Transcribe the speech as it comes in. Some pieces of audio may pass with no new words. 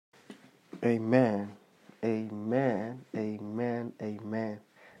Amen. Amen. Amen. Amen.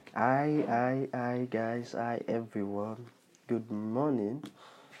 Guys, everyone. Good morning.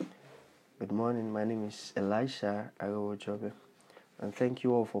 Good morning. My name is Elisha Arowojobe, and thank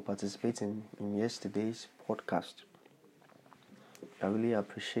you all for participating in yesterday's podcast. I really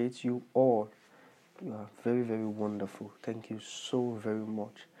appreciate you all. You are very, very wonderful. Thank you so very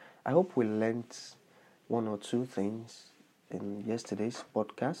much. I hope we learned one or two things in yesterday's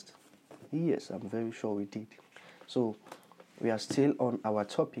podcast. Yes, I'm very sure we did. So, we are still on our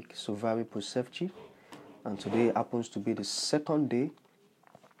topic, Sovari Posevci, and today happens to be the second day.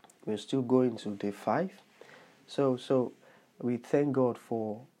 We're still going to day 5. So we thank God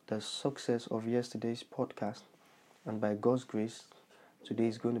for the success of yesterday's podcast, and by God's grace, today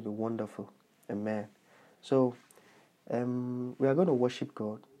is going to be wonderful. Amen. So, we are going to worship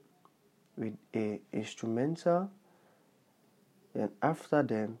God with a instrumental, and after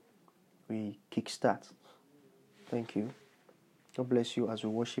then, we kickstart. Thank you. God bless you as we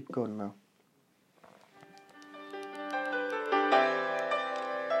worship God now.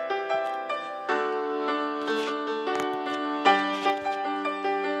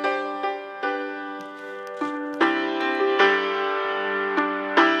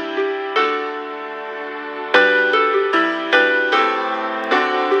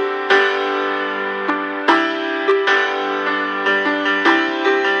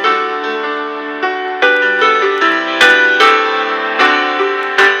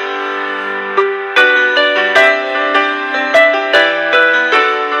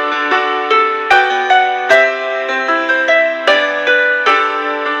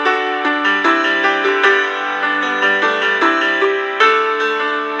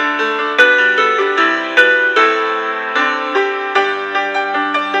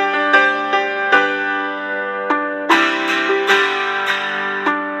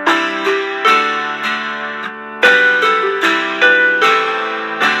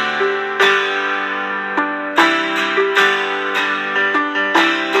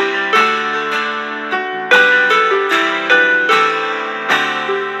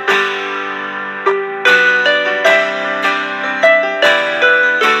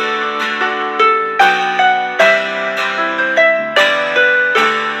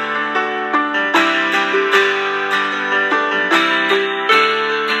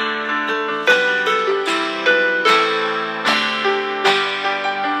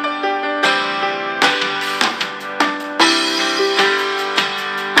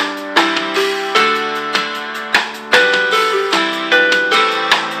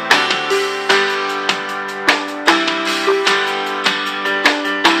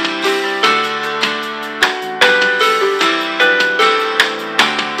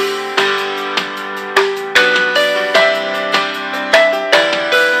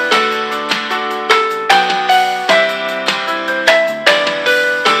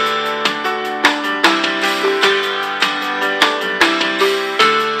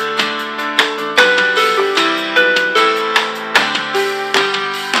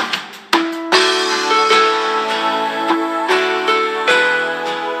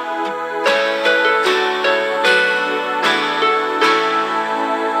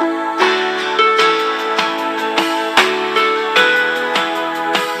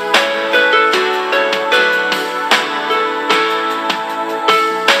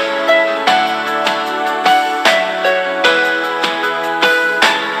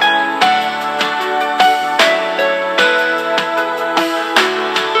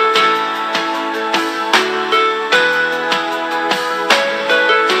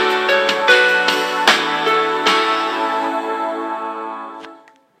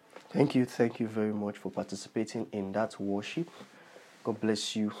 Thank you very much for participating in that worship. God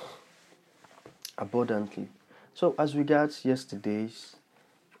bless you abundantly. So, as regards yesterday's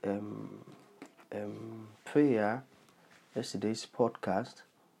prayer, yesterday's podcast,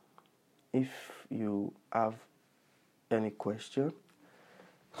 if you have any question,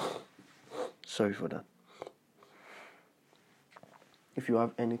 sorry for that. If you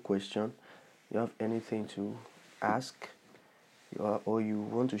have any question, you have anything to ask, or you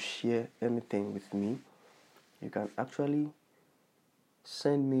want to share anything with me, you can actually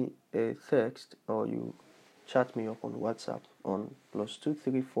send me a text or you chat me up on WhatsApp on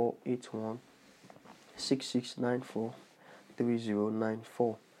 +23481 6694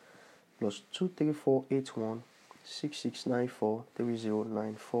 3094 +23481 6694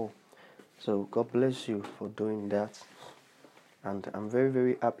 3094. So God bless you for doing that, and I'm very,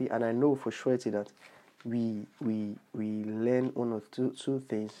 very happy, and I know for surety that we learn one or two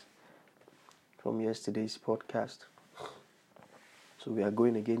things from yesterday's podcast. So we are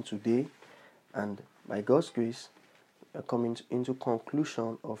going again today And by God's grace, we're coming into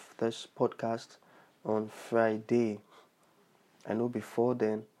conclusion of this podcast on Friday. I know before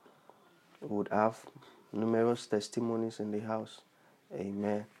then we would have numerous testimonies in the house.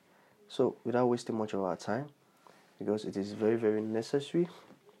 Amen. So without wasting much of our time, because it is very, very necessary,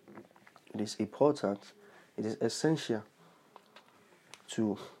 it is important, it is essential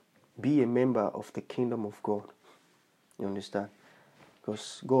to be a member of the kingdom of God. You understand?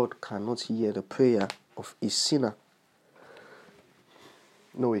 Because God cannot hear the prayer of a sinner.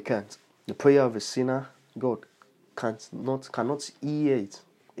 No, He can't. The prayer of a sinner, God cannot hear it.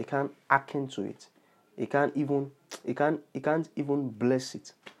 He can't hearken to it. He can't even bless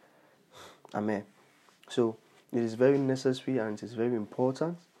it. Amen. So it is very necessary and it is very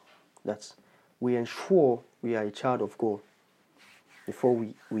important that we ensure we are a child of God before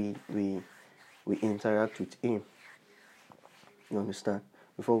we interact with Him. You understand?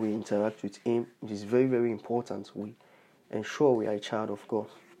 Before we interact with Him, it is very, very important we ensure we are a child of God.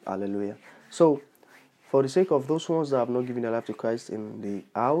 Hallelujah. So, for the sake of those ones that have not given their life to Christ in the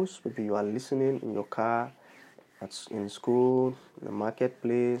house, maybe you are listening in your car, in school, in the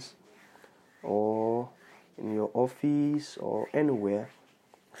marketplace, or in your office, or anywhere,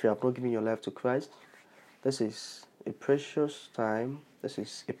 if you have not given your life to Christ, this is a precious time. This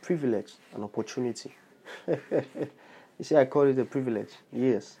is a privilege, an opportunity. You see, I call it a privilege.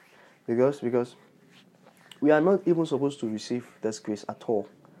 Yes. Because we are not even supposed to receive this grace at all.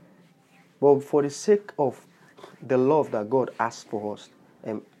 But for the sake of the love that God has for us,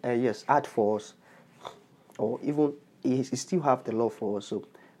 had for us, or even He still have the love for us. So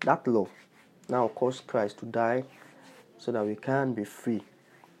that love now caused Christ to die so that we can be free.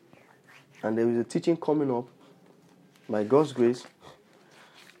 And there is a teaching coming up by God's grace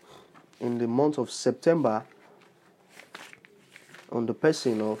in the month of September in the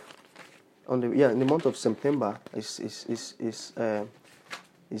month of September is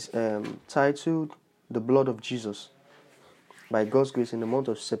titled The Blood of Jesus. By God's grace, in the month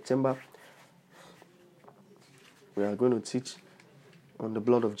of September, we are going to teach on the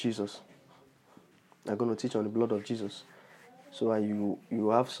blood of Jesus. We are going to teach on the blood of Jesus. So you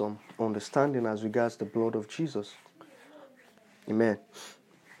have some understanding as regards the blood of Jesus. Amen.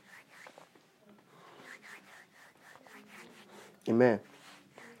 Amen.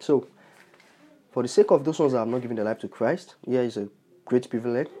 So, for the sake of those ones that have not given their life to Christ, here is a great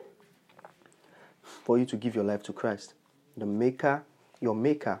privilege for you to give your life to Christ. Your maker,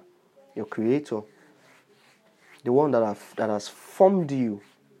 your creator, the one that has formed you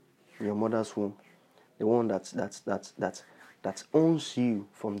in your mother's womb, the one that owns you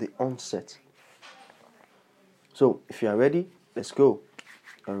from the onset. So, if you are ready, let's go.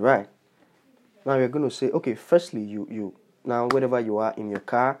 All right. Now we're going to say, okay, firstly, you now wherever you are, in your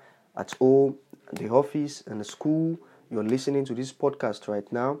car, at home, the office, and the school, you're listening to this podcast right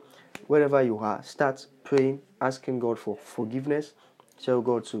now. Wherever you are, start praying, asking God for forgiveness. Tell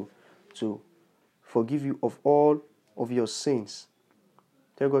God to forgive you of all of your sins.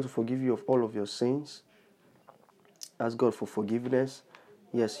 Tell God to forgive you of all of your sins. Ask God for forgiveness.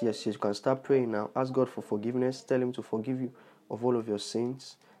 Yes. You can start praying now. Ask God for forgiveness. Tell Him to forgive you of all of your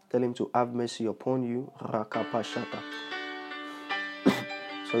sins. Tell Him to have mercy upon you. Rakapashata.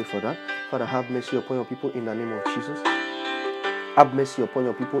 Sorry for that. Father, have mercy upon your people in the name of Jesus. Have mercy upon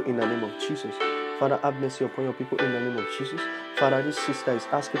your people in the name of Jesus. Father, have mercy upon your people in the name of Jesus. Father, this sister is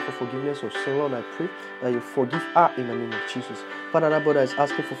asking for forgiveness of sin. Lord, I pray that you forgive her in the name of Jesus. Father, that brother is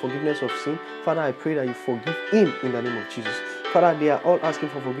asking for forgiveness of sin. Father, I pray that you forgive him in the name of Jesus. Father, they are all asking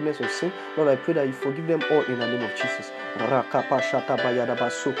for forgiveness of sin. Lord, I pray that you forgive them all in the name of Jesus.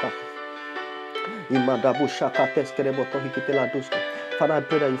 Father, I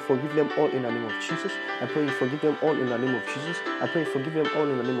pray that you forgive them all in the name of Jesus. I pray you forgive them all in the name of Jesus. I pray you forgive them all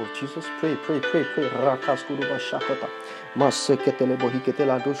in the name of Jesus. Pray. Rakaskuruba shakata. Maseketelebo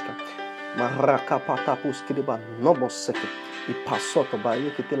hiketela doska. Marakapatapus kideba noboseke. Ipasoto ba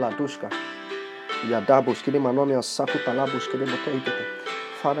yeketela doska. Yadabos kidema nomia sakutalabus kidebo toikete.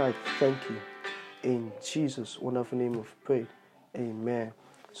 Father, I thank you. In Jesus' wonderful name of prayer. Amen.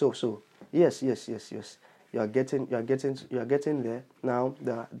 So, yes. You are getting there. Now,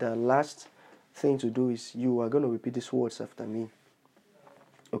 the last thing to do is you are going to repeat these words after me.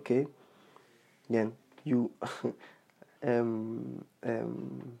 Okay? Then you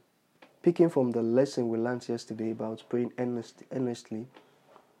picking from the lesson we learned yesterday about praying earnestly.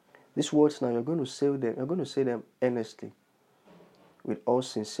 These words now you're going to say them. You're going to say them earnestly, with all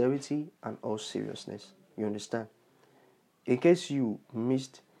sincerity and all seriousness. You understand? In case you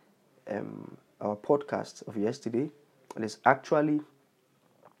missed our podcast of yesterday, there's actually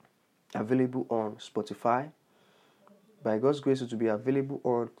available on Spotify. By God's grace, it will be available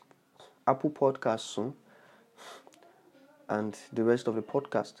on Apple Podcasts soon, and the rest of the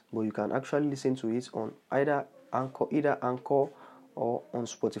podcast. But you can actually listen to it on either Anchor or on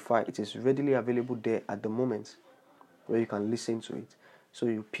Spotify. It is readily available there at the moment, where you can listen to it. So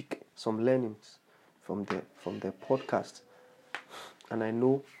you pick some learnings from the podcast, and I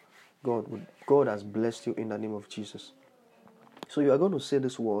know God has blessed you in the name of Jesus. So you are going to say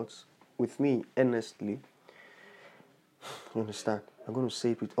these words with me earnestly. You understand? I'm going to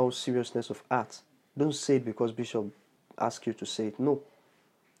say it with all seriousness of heart. Don't say it because Bishop asked you to say it. No.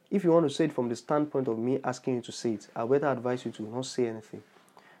 If you want to say it from the standpoint of me asking you to say it, I better advise you to not say anything.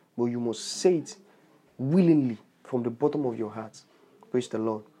 But you must say it willingly from the bottom of your heart. Praise the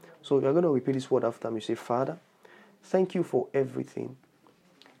Lord. So you're going to repeat this word after me. Say, Father, thank you for everything.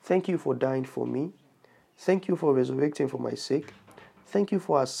 Thank you for dying for me. Thank you for resurrecting for my sake. Thank you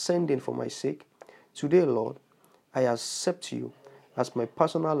for ascending for my sake. Today, Lord, I accept you as my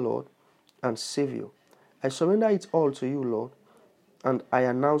personal Lord and Savior. I surrender it all to you, Lord, and I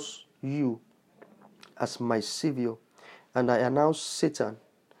announce you as my Savior, and I announce Satan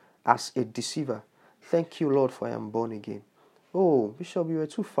as a deceiver. Thank you, Lord, for I am born again. Oh, Bishop, you were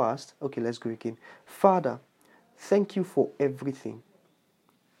too fast. Okay, let's go again. Father, thank you for everything.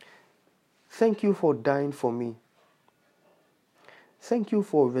 Thank you for dying for me. Thank you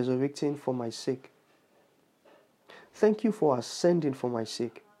for resurrecting for my sake. Thank you for ascending for my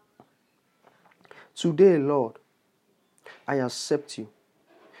sake. Today, Lord, I accept you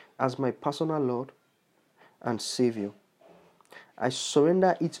as my personal Lord and Savior. I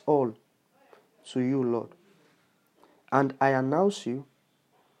surrender it all to you, Lord, and I announce you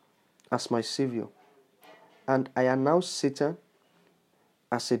as my Savior, and I announce Satan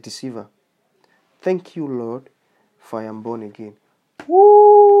as a deceiver. Thank you, Lord, for I am born again.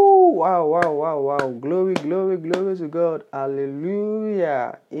 Woo! Wow, wow, wow, wow. Glory, glory, glory to God.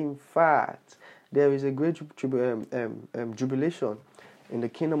 Hallelujah. In fact, there is a great jubilation in the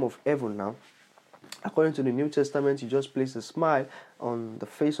kingdom of heaven now. According to the New Testament, you just place a smile on the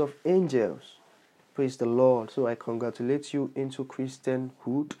face of angels. Praise the Lord. So I congratulate you into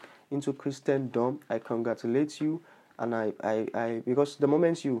Christianhood, into Christendom. I congratulate you, and I because the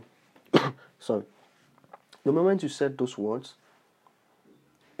moment you the moment you said those words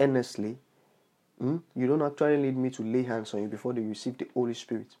earnestly, you don't actually need me to lay hands on you before they receive the Holy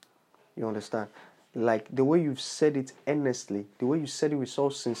Spirit. You understand? Like the way you've said it earnestly, the way you said it with all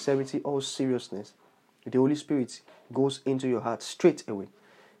sincerity, all seriousness, the Holy Spirit goes into your heart straight away.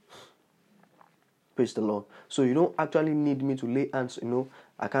 Praise the Lord. So you don't actually need me to lay hands.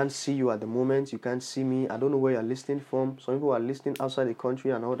 I can't see you at the moment. You can't see me. I don't know where you're listening from. Some people are listening outside the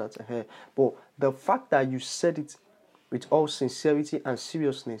country and all that. But the fact that you said it with all sincerity and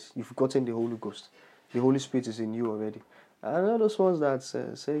seriousness, you've gotten the Holy Ghost. The Holy Spirit is in you already. I know those ones that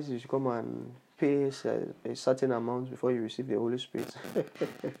says you should come and pay a certain amount before you receive the Holy Spirit.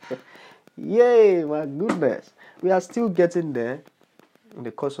 Yay, my goodness. We are still getting there in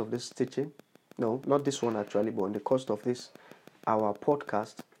the course of this teaching. No, not this one actually, but in the course of this, our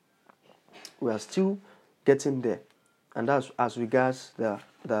podcast, we are still getting there. And that's as regards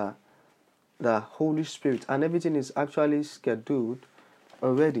the Holy Spirit. And everything is actually scheduled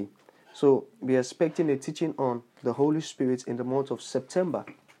already. So we're expecting a teaching on the Holy Spirit in the month of September.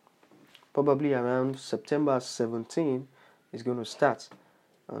 Probably around September 17 is going to start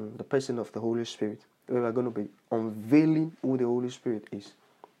on the person of the Holy Spirit. We are going to be unveiling who the Holy Spirit is.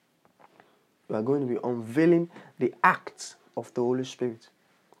 We are going to be unveiling the acts of the Holy Spirit.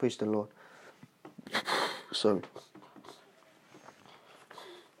 Praise the Lord. Sorry.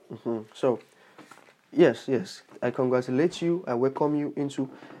 So, yes, I congratulate you. I welcome you into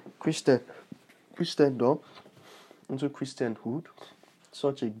Christendom, into Christianhood.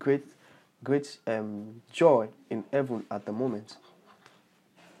 Such a great joy in heaven at the moment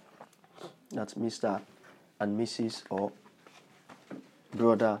that Mr. and Mrs. or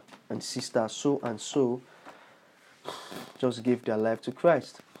brother and sister so and so just gave their life to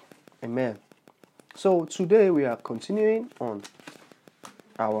Christ. Amen. So today we are continuing on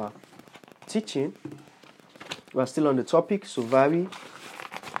our teaching. We are still on the topic Sovari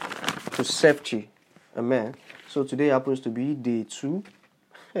to Sefchi. Amen. So today happens to be day 2.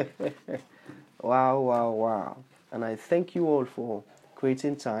 Wow. And I thank you all for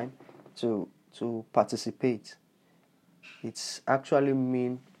creating time to participate. It's actually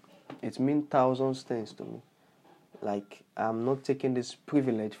mean thousands things to me. Like, I'm not taking this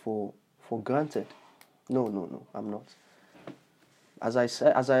privilege for granted. No, I'm not. As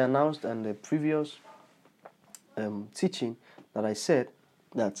I announced in the previous teaching, that I said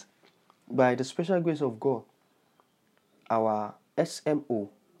that by the special grace of God, our SMO,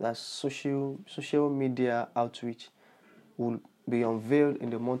 that's social media outreach, will be unveiled in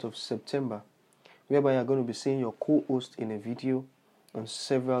the month of September, whereby you're going to be seeing your co-host in a video on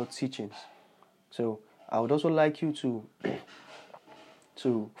several teachings. So I would also like you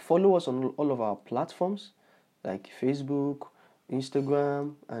to follow us on all of our platforms like Facebook,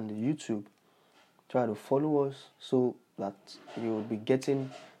 Instagram, and YouTube. Try to follow us so that you'll be getting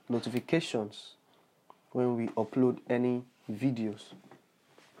notifications when we upload any videos.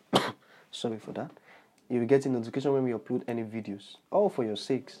 Sorry for that. You'll be getting notification when we upload any videos. All for your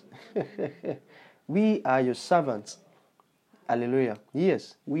sakes. We are your servants. Hallelujah.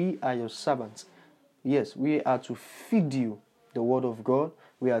 Yes, we are your servants. Yes, we are to feed you the word of God.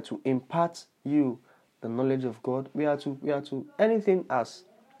 We are to impart you the knowledge of God. We are to anything as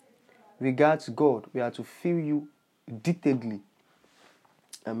regards God. We are to fill you detailedly.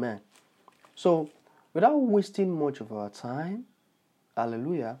 Amen. So, without wasting much of our time,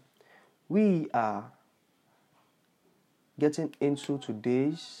 hallelujah, we are getting into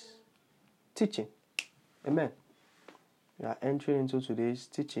today's teaching. Amen. We are entering into today's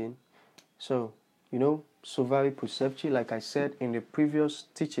teaching. So, Sovari Posevci, like I said in the previous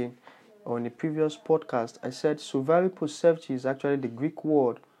teaching or in the previous podcast, I said Sovari Posevci is actually the Greek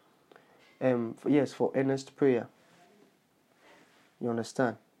word for earnest prayer. You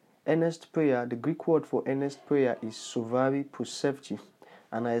understand? Earnest prayer, the Greek word for earnest prayer is Sovari Posevci.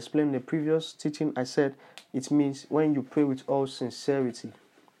 And I explained in the previous teaching, I said it means when you pray with all sincerity,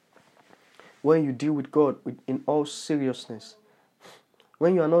 when you deal with God in all seriousness,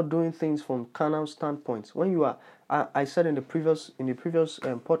 when you are not doing things from carnal standpoints, when you are, I said in the previous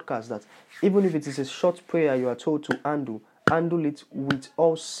podcast that even if it is a short prayer you are told to handle it with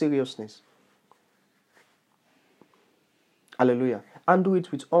all seriousness. Hallelujah. Handle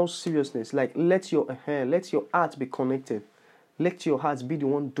it with all seriousness. Like let your heart be connected. Let your heart be the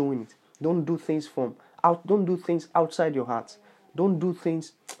one doing it. Don't do things outside your heart. Don't do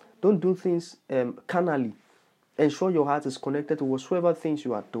things carnally. Ensure your heart is connected to whatsoever things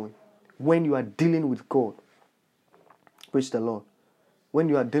you are doing when you are dealing with God. Praise the Lord. When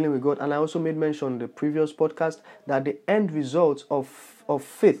you are dealing with God, and I also made mention in the previous podcast that the end result of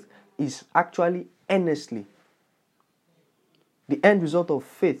faith is actually earnestly. The end result of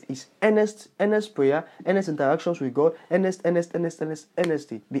faith is earnest prayer, earnest interactions with God,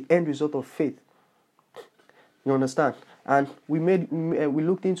 earnestly. The end result of faith. You understand? And we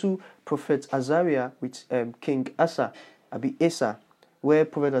looked into Prophet Azariah with King Asa, where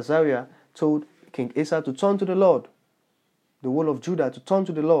Prophet Azariah told King Asa to turn to the Lord, the whole of Judah to turn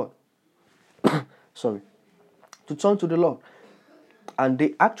to the Lord. To turn to the Lord, and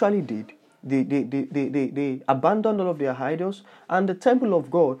they actually did. They abandoned all of their idols, and the temple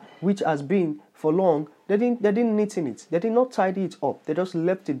of God, which has been for long, they didn't knit in it. They did not tidy it up. They just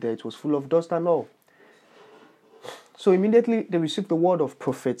left it there. It was full of dust and all. So immediately they received the word of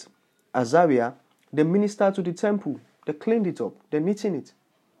Prophet Azariah. They ministered to the temple. They cleaned it up. They knit in it.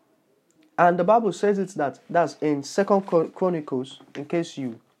 And the Bible says that's in 2 Chronicles, in case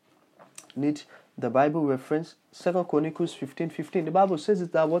you need the Bible reference, 2 Chronicles 15:15. The Bible says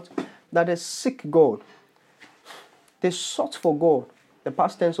that they seek God. They sought for God. The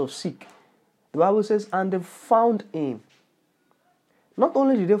past tense of seek. The Bible says, and they found him. Not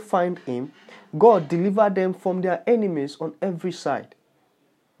only did they find him, God delivered them from their enemies on every side.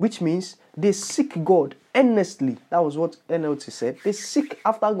 Which means they seek God earnestly. That was what NLT said. They seek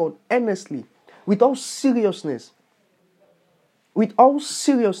after God earnestly, with all seriousness. With all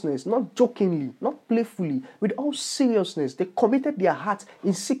seriousness, not jokingly, not playfully, with all seriousness. They committed their heart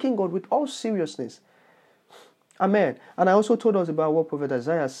in seeking God with all seriousness. Amen. And I also told us about what Prophet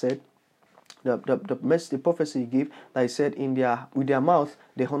Isaiah said, the prophecy he gave, that he said, with their mouth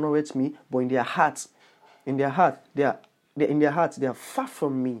they honorate me, but in their hearts, they are far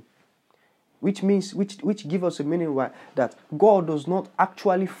from me. Which means, which give us a meaning why that God does not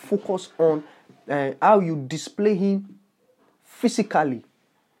actually focus on how you display Him physically.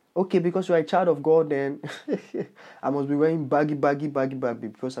 Okay, because you are a child of God, then I must be wearing baggy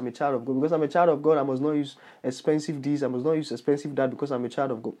because I'm a child of God. Because I'm a child of God, I must not use expensive this, I must not use expensive that because I'm a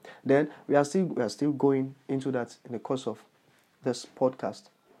child of God. Then we are still going into that in the course of this podcast.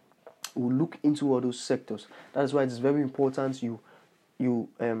 We'll look into all those sectors. That is why it is very important you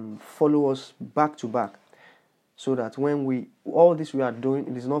follow us back to back, so that when all this we are doing,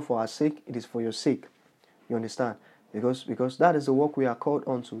 it is not for our sake, it is for your sake. You understand? Because that is the work we are called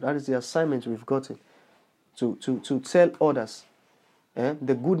onto. That is the assignment we've gotten to tell others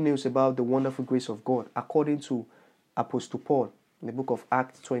the good news about the wonderful grace of God, according to Apostle Paul. in the book of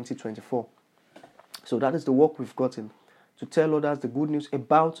Acts 20:24. So that is the work we've gotten, to tell others the good news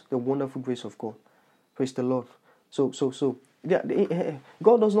about the wonderful grace of God. Praise the Lord. So yeah,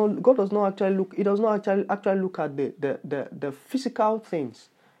 God does not actually look. He does not actually look at the physical things.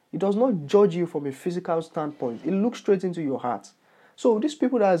 He does not judge you from a physical standpoint. He looks straight into your heart. So these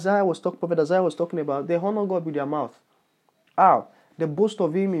people that Prophet Isaiah was talking about, they honor God with their mouth. How? They boast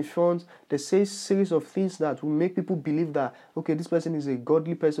of Him in front. They say a series of things that will make people believe that, okay, this person is a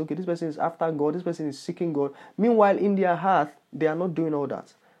godly person. Okay, this person is after God. This person is seeking God. Meanwhile, in their heart, they are not doing all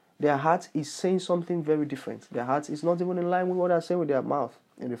that. Their heart is saying something very different. Their heart is not even in line with what they're saying with their mouth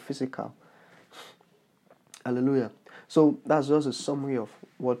in the physical. Hallelujah. So that's just a summary of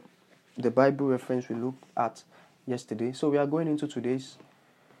what the Bible reference we looked at yesterday. So we are going into today's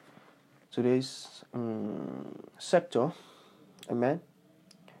sector. Amen.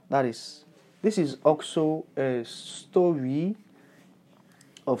 This is also a story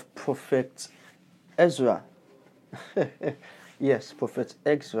of Prophet Ezra. Yes, Prophet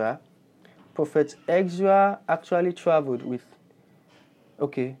Ezra. Prophet Ezra actually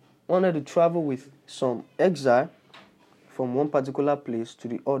wanted to travel with some exile from one particular place to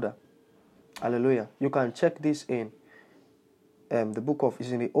the other. Hallelujah. You can check this in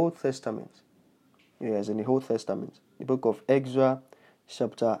it's in the Old Testament. Yes, in the Old Testament. The book of Ezra,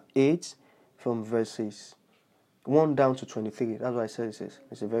 chapter 8, from verses 1 down to 23. That's why I said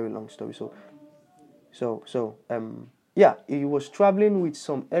it's a very long story. He was traveling with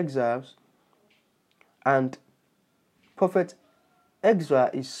some exiles, and Prophet Ezra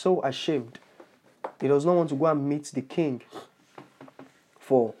is so ashamed. He does not want to go and meet the king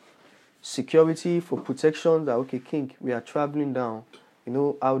for security, for protection. That, okay, king, we are traveling down. You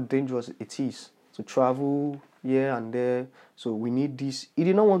know how dangerous it is to travel here and there. So we need this. He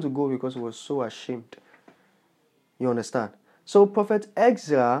did not want to go because he was so ashamed. You understand? So Prophet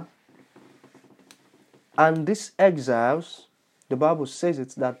Ezra and these exiles, the Bible says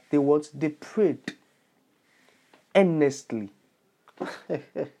it that they prayed earnestly.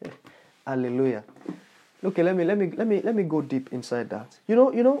 Hallelujah. Okay, let me go deep inside that. You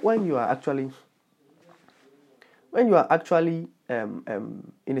know when you are actually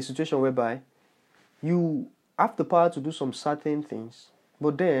in a situation whereby you have the power to do some certain things,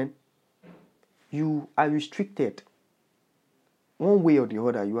 but then you are restricted one way or the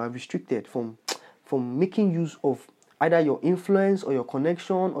other. You are restricted from making use of either your influence or your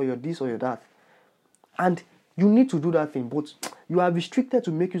connection or your this or your that. And you need to do that thing, but you are restricted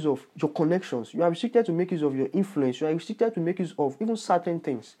to make use of your connections. You are restricted to make use of your influence. You are restricted to make use of even certain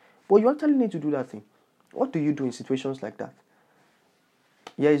things. But you actually need to do that thing. What do you do in situations like that?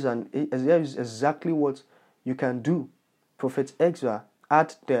 Here is exactly what you can do. Prophet Ezra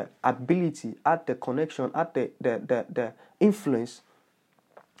had the ability, had the connection, had the influence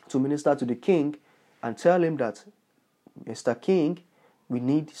to minister to the king and tell him that, Mr. King, we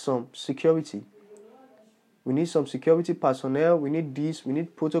need some security. We need some security personnel. We need this. We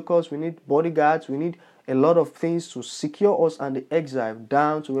need protocols. We need bodyguards. We need a lot of things to secure us and the exile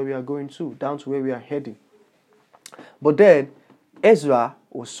down to where we are going to, down to where we are heading. But then Ezra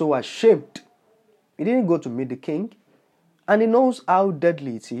was so ashamed. He didn't go to meet the king. And he knows how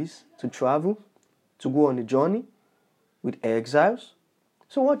deadly it is to travel, to go on a journey with exiles.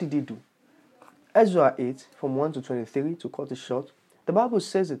 So what did he do? Ezra 8, from 1 to 23, to cut it short, the Bible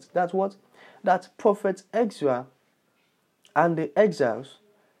says it, that Prophet Ezra and the exiles,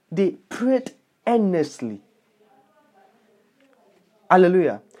 they prayed earnestly.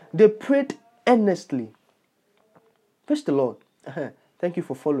 Hallelujah. They prayed earnestly. Praise the Lord. Thank you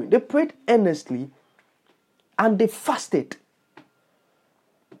for following. They prayed earnestly and they fasted.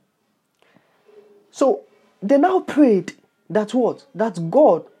 So they now prayed that what? That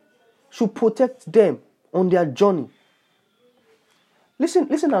God should protect them on their journey.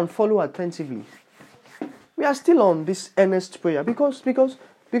 Listen and follow attentively. We are still on this earnest prayer because we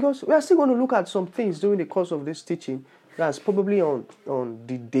are still going to look at some things during the course of this teaching. That's probably on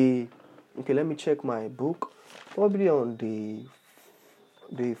the day. Okay, let me check my book. Probably on the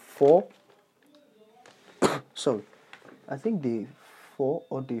 4. Sorry, I think day 4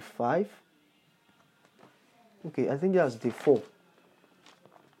 or day 5. Okay, I think that's day 4.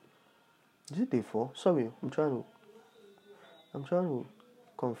 Is it day 4? Sorry, I'm trying to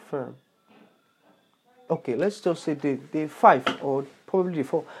confirm. Okay, let's just say day 5 or probably day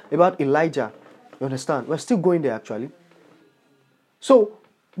 4 about Elijah. You understand? We're still going there actually. So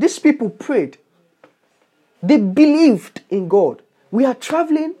these people prayed. They believed in God. We are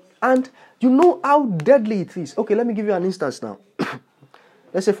traveling and you know how deadly it is. Okay, let me give you an instance now.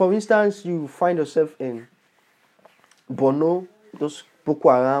 Let's say, for instance, you find yourself in Borno those Boko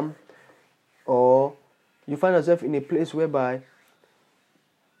Haram, or you find yourself in a place whereby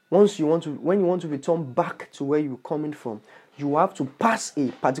when you want to return back to where you're coming from, you have to pass a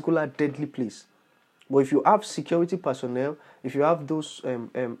particular deadly place. But if you have security personnel, if you have those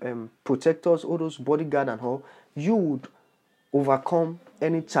protectors, all those bodyguard and all, you would overcome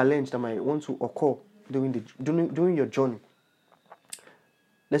any challenge that might want to occur during your journey.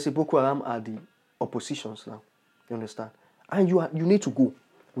 Let's say Boko Haram are the oppositions now. You understand? And you need to go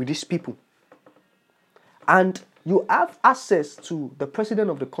with these people. And you have access to the president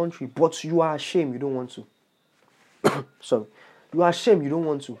of the country, but you are ashamed, you don't want to. Sorry. You are ashamed, you don't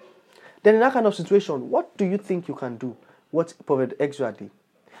want to. Then in that kind of situation, what do you think you can do? What Prophet Ezra did?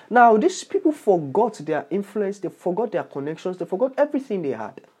 Now, these people forgot their influence, they forgot their connections, they forgot everything they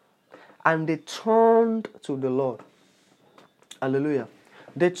had. And they turned to the Lord. Hallelujah.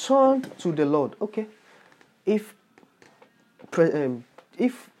 They turned to the Lord. Okay.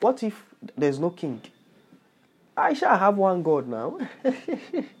 What if there's no king? I shall have one God now.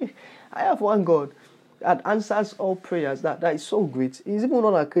 I have one God that answers all prayers. That is so great. He's even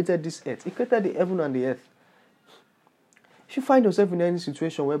one that created this earth. He created the heaven and the earth. If you find yourself in any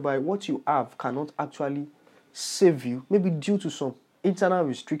situation whereby what you have cannot actually save you, maybe due to some internal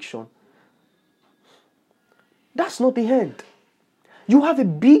restriction, that's not the end. You have a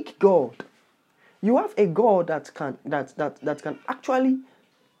big God. You have a God that can actually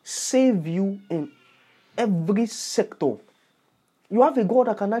save you in every sector. You have a God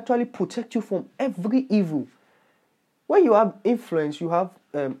that can actually protect you from every evil. When you have influence, you have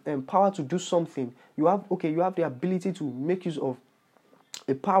power to do something. You have the ability to make use of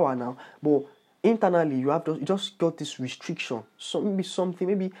a power now, but internally you just got this restriction. So maybe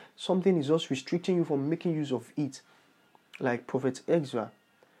something is just restricting you from making use of it. Like Prophet Ezra.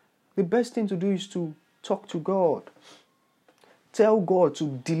 The best thing to do is to talk to God. Tell God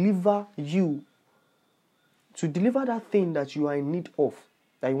to deliver you. To deliver that thing that you are in need of,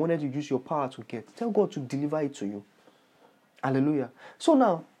 that you wanted to use your power to get. Tell God to deliver it to you. Hallelujah. So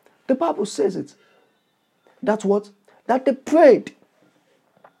now, the Bible says it. That's what? That they prayed.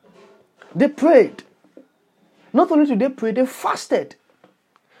 They prayed. Not only did they pray, they fasted.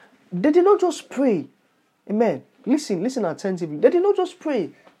 They did not just pray. Amen. Listen attentively. They did not just pray.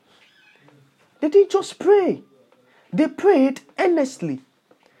 They didn't just pray. They prayed earnestly.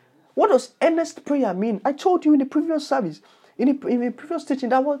 What does earnest prayer mean? I told you in the previous service, in the previous teaching,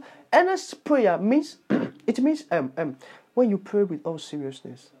 that what earnest prayer means. It means when you pray with all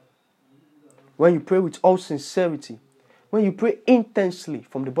seriousness, when you pray with all sincerity, when you pray intensely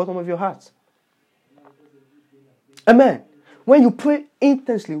from the bottom of your heart. Amen. When you pray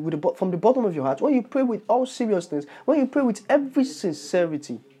intensely from the bottom of your heart, when you pray with all seriousness, when you pray with every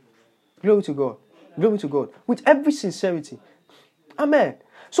sincerity. Glory to God. Glory to God. With every sincerity. Amen.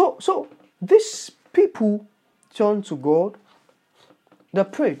 So these people turned to God. They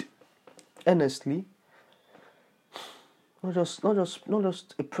prayed earnestly. Not just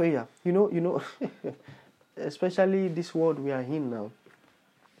a prayer. You know, especially this world we are in now.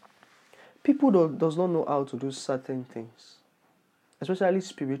 People does not know how to do certain things, especially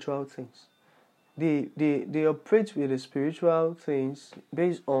spiritual things. They operate with the spiritual things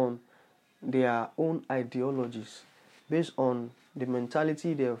based on their own ideologies, based on the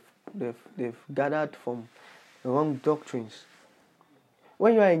mentality they've gathered from wrong doctrines.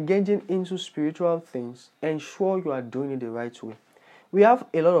 When you are engaging into spiritual things, ensure you are doing it the right way. We have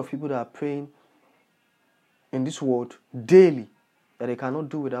a lot of people that are praying in this world daily that they cannot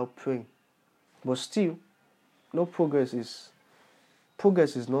do without praying. But still, no progress is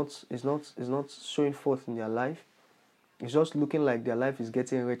not showing forth in their life. It's just looking like their life is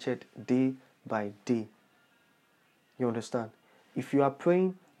getting wretched day by day. You understand? If you are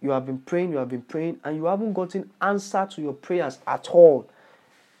praying, you have been praying, and you haven't gotten answer to your prayers at all,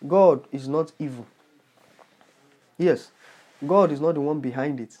 God is not evil. Yes, God is not the one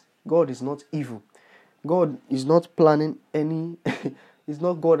behind it. God is not evil. God is not planning any... It's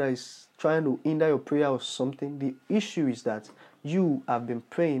not God that is trying to hinder your prayer or something. The issue is that you have been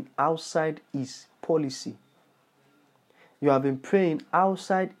praying outside His policy. You have been praying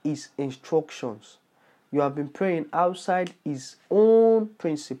outside His instructions. You have been praying outside His own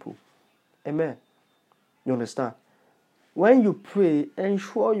principle. Amen. You understand? When you pray,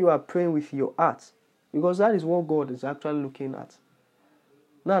 ensure you are praying with your heart. Because that is what God is actually looking at.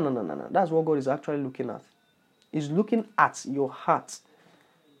 No. That's what God is actually looking at. He's looking at your heart.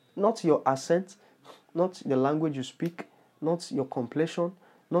 Not your accent, not the language you speak, not your complexion,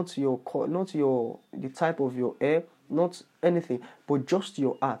 not the type of your hair, not anything, but just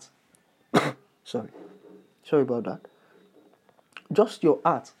your heart. Sorry about that. Just your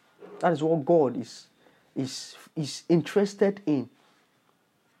heart. That is what God is interested in.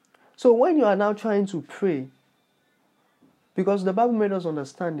 So when you are now trying to pray, because the Bible made us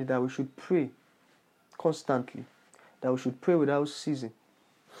understand it, that we should pray constantly, that we should pray without ceasing.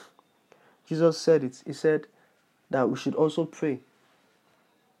 Jesus said it. He said that we should also pray.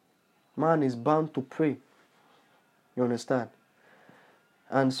 Man is bound to pray. You understand?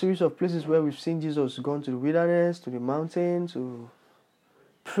 And series of places where we've seen Jesus gone to the wilderness, to the mountain, to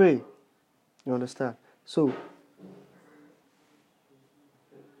pray. You understand? So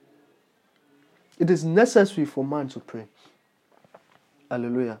it is necessary for man to pray.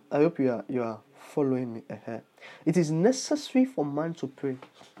 Hallelujah. I hope you are following me ahead. It is necessary for man to pray.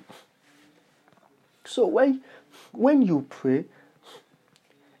 So when you pray,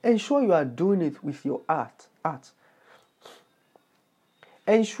 ensure you are doing it with your heart.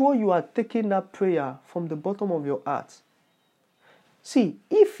 Ensure you are taking that prayer from the bottom of your heart. See,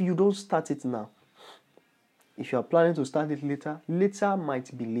 if you don't start it now, if you are planning to start it later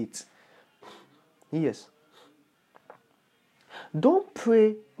might be late. Yes. Don't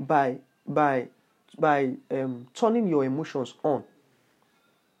pray by turning your emotions on.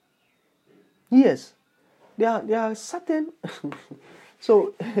 Yes. There are certain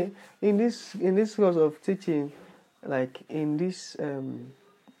so in this course of teaching, like in this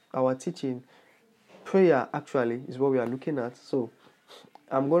our teaching, prayer actually is what we are looking at. So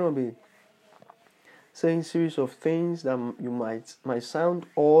I'm going to be saying series of things that you might sound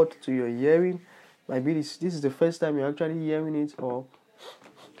odd to your hearing. Maybe this is the first time you're actually hearing it, but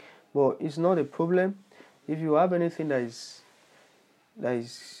it's not a problem. If you have anything that is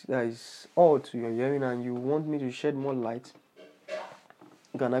odd to your hearing and you want me to shed more light,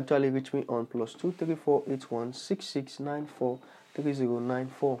 you can actually reach me on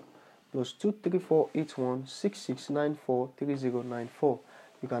 +2348166943094 +2348166943094.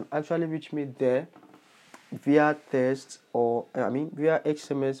 You can actually reach me there via text or via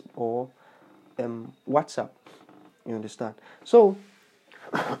SMS or WhatsApp. You understand? So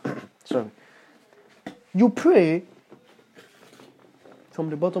sorry. You pray from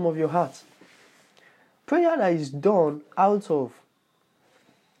the bottom of your heart. Prayer that is done out of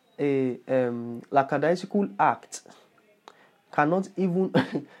a lackadaisical act cannot even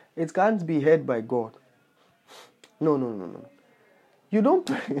it can't be heard by God. No. You don't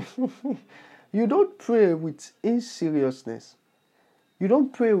pray. You don't pray with inseriousness. You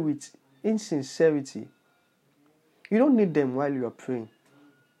don't pray with insincerity. You don't need them while you are praying.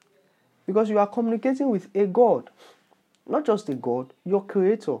 Because you are communicating with a God. Not just a God, your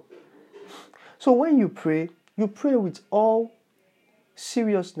creator. So when you pray with all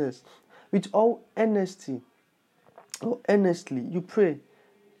seriousness, with all earnesty, or earnestly. You pray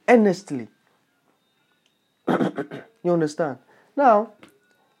earnestly. You understand? Now,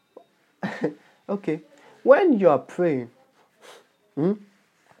 okay, when you are praying, I'm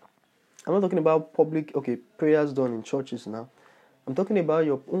not talking about public, prayers done in churches now. I'm talking about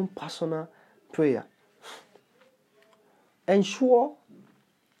your own personal prayer. Ensure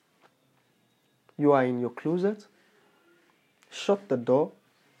you are in your closet. Shut the door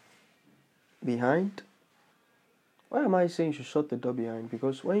behind. Why am I saying you should shut the door behind?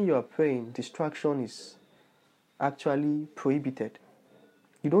 Because when you are praying, distraction is actually prohibited.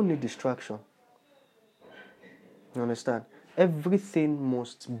 You don't need distraction. You understand? Everything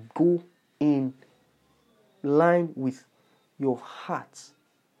must go in line with your heart.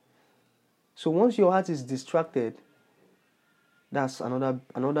 So once your heart is distracted, that's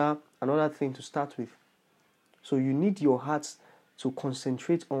another thing to start with. So you need your heart to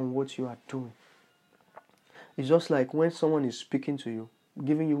concentrate on what you are doing. It's just like when someone is speaking to you,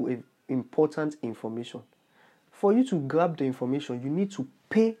 giving you important information. For you to grab the information, you need to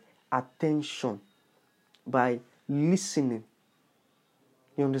pay attention by listening.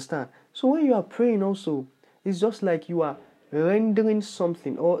 You understand? So when you are praying also, it's just like you are rendering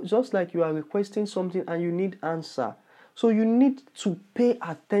something, or just like you are requesting something and you need answer. So you need to pay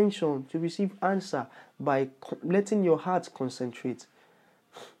attention to receive answer by letting your heart concentrate.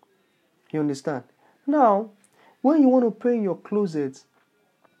 You understand? Now, when you want to pray in your closet,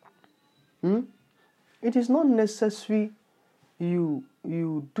 it is not necessary you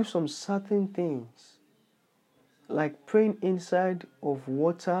do some certain things, like praying inside of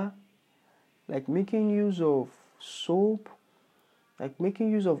water, like making use of soap, like making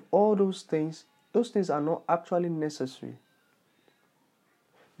use of all those things. Those things are not actually necessary.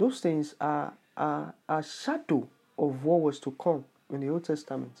 Those things are a shadow of what was to come in the Old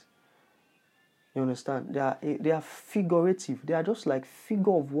Testament. You understand? They are figurative. They are just like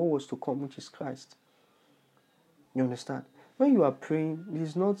figure of what was to come, which is Christ. You understand? when you are praying,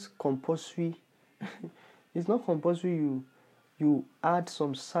 it's not compulsory. It's not compulsory you add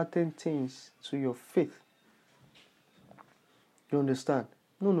some certain things to your faith. You understand?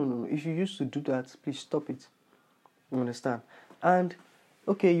 No. If you used to do that, please stop it. You understand? And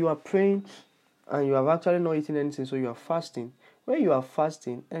okay, you are praying and you have actually not eaten anything, so you are fasting. When you are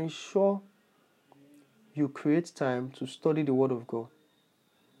fasting, ensure you create time to study the Word of God.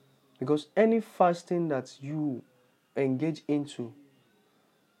 Because any fasting that you engage into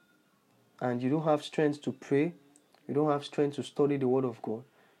and you don't have strength to pray, you don't have strength to study the Word of God,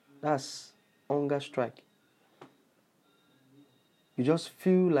 that's hunger strike. You just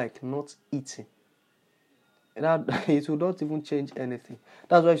feel like not eating. And that, it will not even change anything.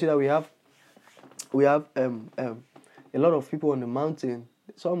 That's why I say that we have a lot of people on the mountain.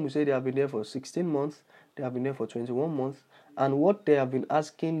 Some will say they have been there for 16 months, they have been there for 21 months, and what they have been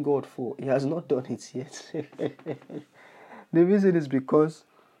asking God for, He has not done it yet. The reason is because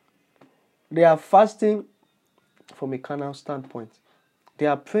they are fasting from a carnal standpoint. They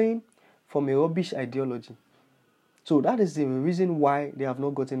are praying from a rubbish ideology. So that is the reason why they have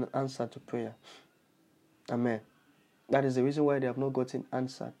not gotten an answer to prayer. Amen. That is the reason why they have not gotten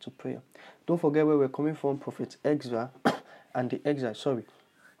answer to prayer. Don't forget where we're coming from, Prophet Ezra and the exile.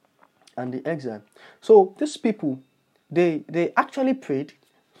 So these people, they actually prayed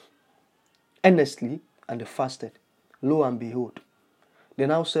earnestly and they fasted. Lo and behold, they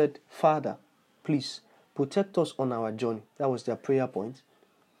now said, Father, please protect us on our journey. That was their prayer point.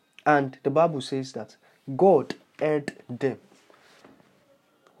 And the Bible says that God heard them.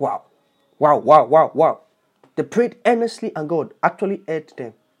 Wow. They prayed earnestly and God actually heard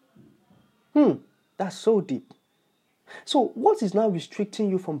them. That's so deep. So what is now restricting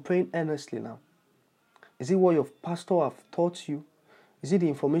you from praying earnestly now? Is it what your pastor have taught you? Is it the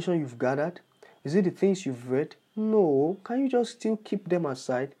information you've gathered? Is it the things you've read? No. Can you just still keep them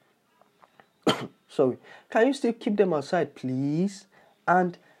aside? Can you still keep them aside, please?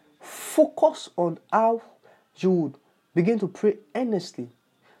 And focus on how you would begin to pray earnestly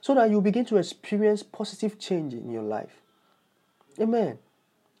so that you begin to experience positive change in your life. Amen.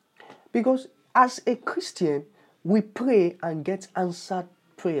 Because as a Christian, we pray and get answered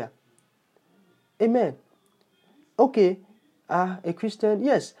prayer. Amen. Okay, a Christian,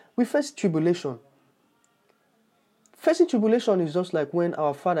 yes, we face tribulation. Facing tribulation is just like when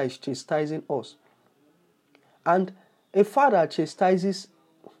our father is chastising us. And a father chastises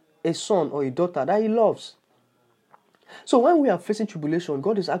a son or a daughter that he loves. So when we are facing tribulation,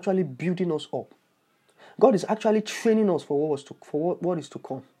 God is actually building us up. God is actually training us for what is to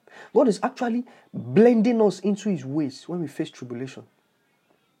come. God is actually blending us into His ways when we face tribulation.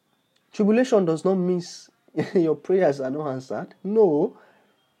 Tribulation does not mean your prayers are not answered. No.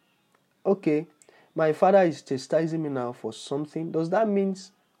 Okay, my father is chastising me now for something. Does that mean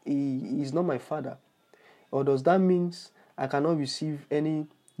he is not my father? Or does that mean I cannot receive any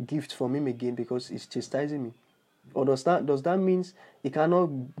gift from him again because he's chastising me? Or does that mean he cannot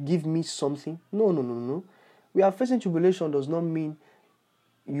give me something? No. We are facing tribulation does not mean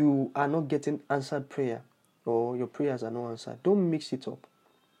you are not getting answered prayer or your prayers are not answered. Don't mix it up.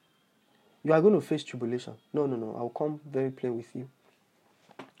 You are going to face tribulation. No. I'll come very plain with you.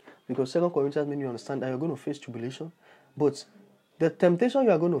 Because 2 Corinthians made you understand that you're going to face tribulation. But the temptation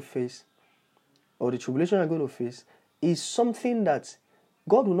you are going to face or the tribulation you are going to face is something that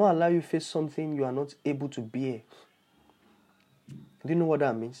God will not allow you to face something you are not able to bear. Do you know what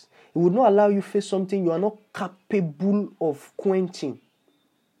that means? He would not allow you to face something you are not capable of quenching.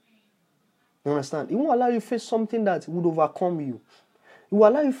 You understand? He won't allow you to face something that would overcome you. He will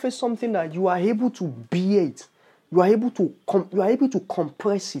allow you to face something that you are able to bear it. You are able to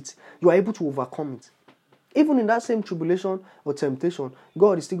compress it. You are able to overcome it. Even in that same tribulation or temptation,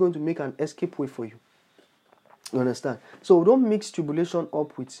 God is still going to make an escape way for you. You understand? So don't mix tribulation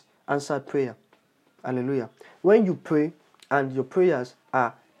up with answered prayer. Hallelujah. When you pray and your prayers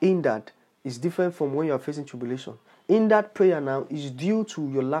are hindered, it's different from when you are facing tribulation. Hindered prayer now is due to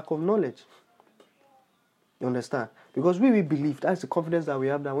your lack of knowledge. You understand? Because we believe, that's the confidence that we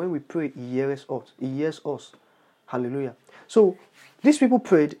have, that when we pray, He hears us. He hears us. Hallelujah. So these people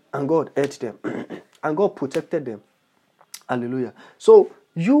prayed and God heard them. And God protected them. Hallelujah. So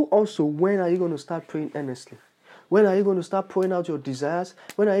you also, when are you going to start praying earnestly? When are you going to start pouring out your desires?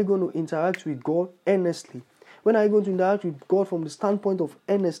 When are you going to interact with God earnestly? When are you going to interact with God from the standpoint of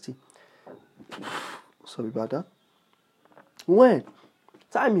earnesty? Sorry about that. When?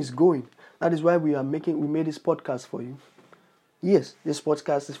 Time is going. That is why we made this podcast for you. Yes, this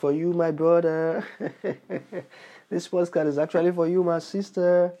podcast is for you, my brother. This podcast is actually for you, my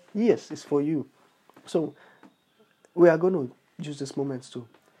sister. Yes, it's for you. So, we are going to use this moment to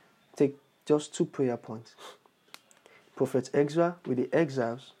take just 2 prayer points. Prophet Ezra with the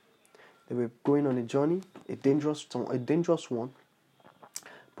exiles, they were going on a journey, a dangerous one.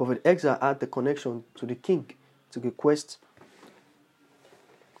 Prophet Ezra had the connection to the king to request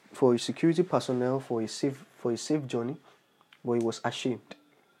for his security personnel for a safe journey, but he was ashamed.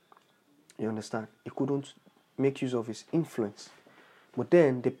 You understand? He couldn't make use of his influence. But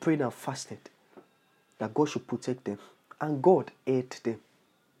then they prayed and fasted that God should protect them, and God aided them.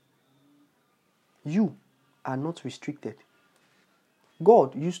 You are not restricted.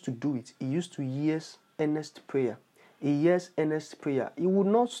 God used to do it. He used to hear earnest prayer. He hears earnest prayer. He would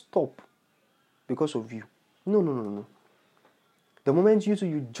not stop because of you. No. The moment you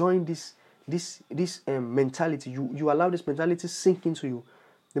join this mentality, you allow this mentality sink into you.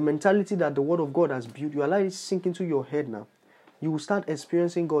 The mentality that the Word of God has built, you allow it sink into your head now. You will start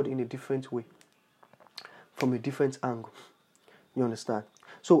experiencing God in a different way, from a different angle. You understand?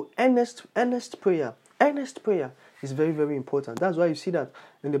 So earnest prayer is very, very important. That's why you see that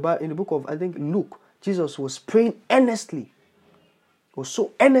in the book of, I think, Luke, Jesus was praying earnestly. He was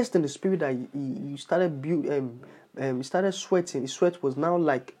so earnest in the spirit that he started sweating. His sweat was now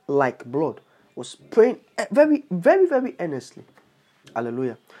like blood. He was praying very, very, very earnestly.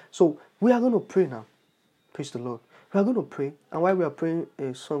 Hallelujah. So we are going to pray now. Praise the Lord. We are going to pray. And while we are praying,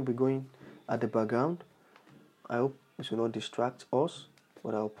 a song will be going at the background. I hope it will not distract us,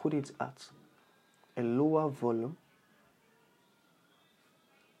 but I'll put it at a lower volume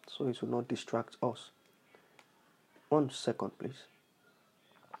so it will not distract us. 1 second, please.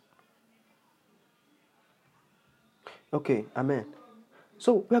 Okay, amen.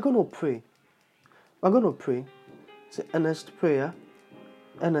 So we are going to pray. We're going to pray. Say earnest prayer.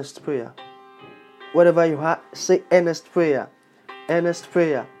 Earnest prayer. Whatever you have, say earnest prayer. Earnest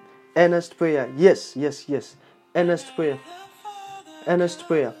prayer. Earnest prayer. Yes. Earnest prayer. Earnest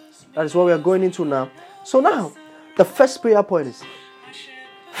prayer. That is what we are going into now. So now, the first prayer point is,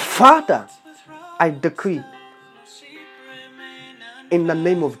 Father, I decree in the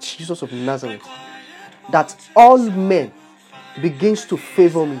name of Jesus of Nazareth that all men begins to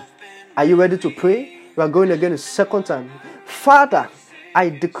favor me. Are you ready to pray? We are going again a second time. Father, I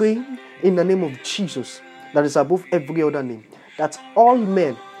decree in the name of Jesus, that is above every other name, that all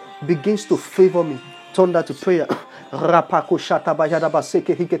men begins to favor me. Turn that to prayer. Rapako shatabayadaba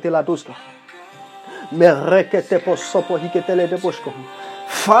seke hiketela doska. Merekete posopo hiketele debosko.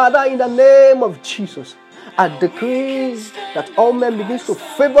 Father, in the name of Jesus, I decree that all men begins to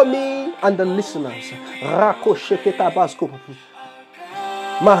favor me and the listeners. Rako sheketa basko.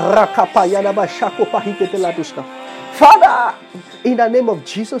 Marakapa yadaba shako pahiketela doska. Father, in the name of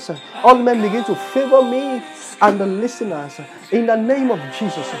Jesus, all men begin to favor me and the listeners. In the name of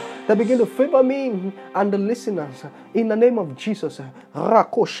Jesus, they begin to favor me and the listeners. In the name of Jesus,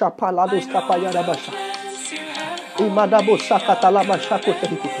 Rako shapalados kapayadabasha. Imadabo sakatalaba shako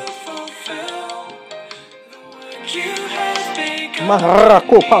tehikiti.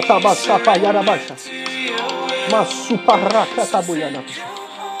 Marako patabasa payadabasha. Masuparaka taboyanabasha.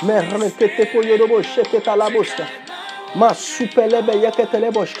 Merekete poyodobo sheketalaboska. Father,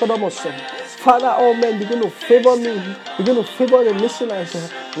 all men begin to favor me, begin to favor the listeners.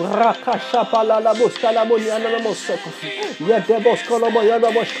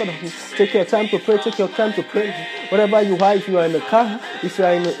 Take your time to pray, take your time to pray. Whatever you are, if you are in the car, if you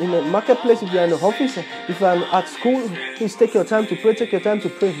are in the marketplace, if you are in the office, if you are at school, please take your time to pray, take your time to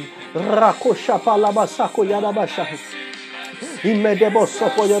pray.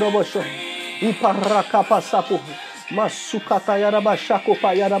 Masukata yarabasha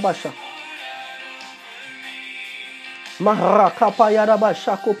kopa yarabasha. Marakapa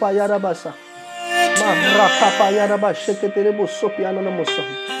yarabasha kopa yarabasa. Marakapa yarabasha keterebo sopi ananamoso.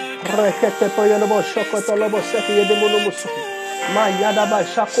 Rekete poyanobo shokoto lobo seki yedemonomoso. Ma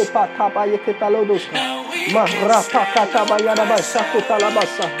yarabasha kopa taba yeketalodoska. Marapaka taba yarabasha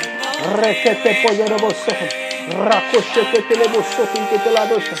kotalabasa. Rekete poyanobo sopi. Rakoshe ketelebo sopi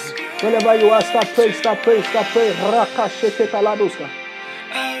keteladoska. Whenever you are, start praying. Raka sheketa ladoska.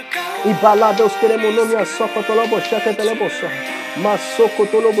 Ibalados keremonomia sokotolobo sheketelebosa.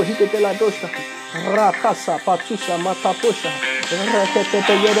 Masokotolobo hiketeladoska. Rakasa patusa mataposha.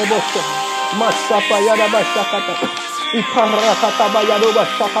 Rekete yerebosa. Masapa yarabashakata. Iparakata bayadoba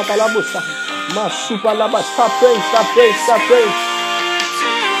shakata labosa. Masupa laba. Start praying.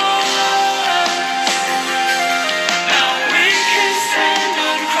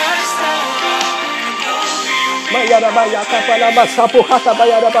 Mayarabaya kapalaba sapo hata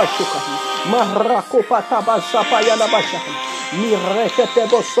bayaraba shuka. Marako pataba sapa yarabasha. Mirekete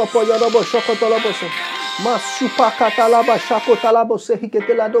bosopo yorobo shokotoloboso. Masupa katalaba shako talabo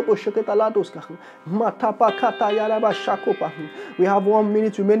sehiketelado sheketalados. Matapa katayaraba shakopa. We have 1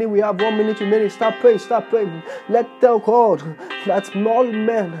 minute remaining. We have 1 minute remaining. Start praying. Start praying. Let tell God that all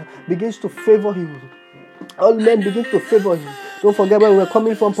men begins to favor him. All men begin to favor him. Don't forget where we're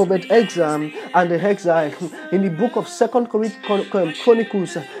coming from, Prophet Exam and the exile. In the book of 2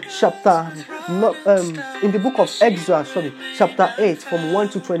 Chronicles, in the book of Exile, chapter 8 from 1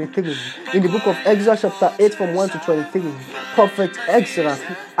 to 23. In the book of Exile, chapter 8 from 1 to 23. Prophet Exile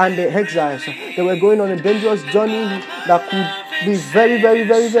and the exiles, they were going on a dangerous journey that could be very, very,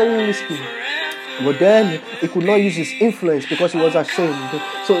 very, very risky. But then he could not use his influence because he was ashamed.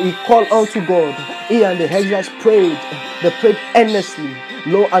 So he called out to God. He and the exiles prayed. They prayed earnestly.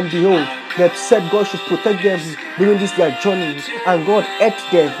 Lo and behold, they said God should protect them during this their journey. And God ate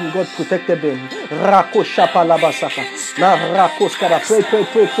them. God protected them. Rako shapa labasaka. Now Rako skara.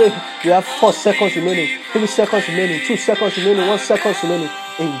 Pray. We have 4 seconds remaining. 3 seconds remaining. 2 seconds remaining. 1 second remaining.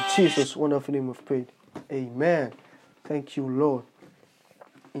 In Jesus' wonderful name we've prayed. Amen. Thank you, Lord.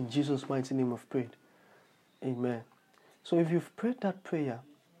 In Jesus' mighty name I've prayed. Amen. So if you've prayed that prayer,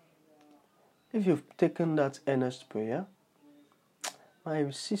 if you've taken that earnest prayer, my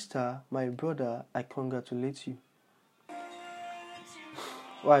sister, my brother, I congratulate you.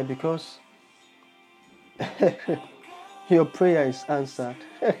 Why? Because your prayer is answered.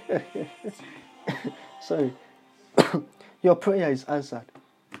 Sorry. Your prayer is answered.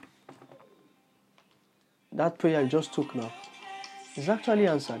 That prayer you just took now is actually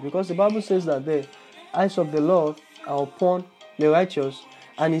answered, because the Bible says that the eyes of the Lord are upon the righteous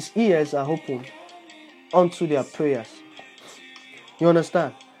and his ears are open unto their prayers. You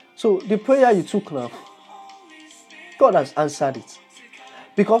understand? So the prayer you took now, God has answered it,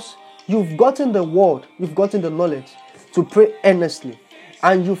 because you've gotten the word, you've gotten the knowledge to pray earnestly,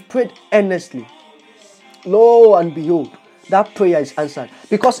 and you've prayed earnestly. Lo and behold, that prayer is answered,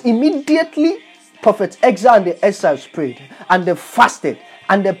 because immediately Prophet Exile and the exiles prayed, and they fasted,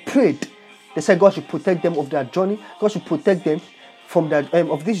 and they prayed. They said God should protect them of their journey. God should protect them from their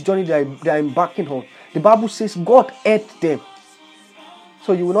of this journey they are embarking on. The Bible says God ate them.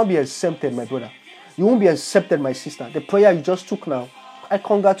 So you will not be exempted, my brother. You won't be accepted, my sister. The prayer you just took now, I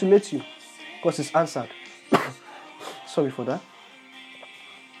congratulate you, because it's answered. Sorry for that.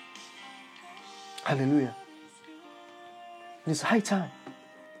 Hallelujah. It is high time.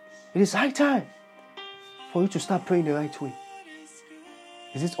 It is high time for you to start praying the right way.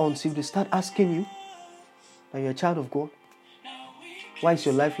 Is it until they start asking you that you're a child of God? Why is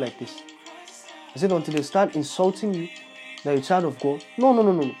your life like this? Is it until they start insulting you that you're a child of God?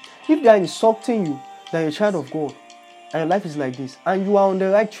 No. If they are insulting you that you're a child of God and your life is like this and you are on the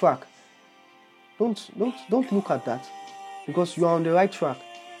right track, don't look at that, because you are on the right track.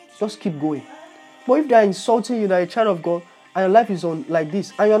 Just keep going. But if they are insulting you that you're a child of God and your life is on like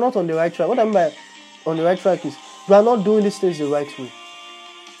this and you're not on the right track, what I mean by on the right track is you are not doing these things the right way,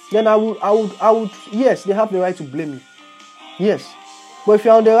 then I would, yes, they have the right to blame you. Yes. But if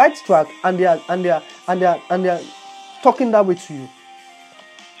you're on the right track and they are talking that way to you,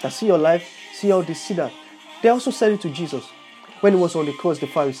 that see your life, see how they see that. They also said it to Jesus when he was on the cross, the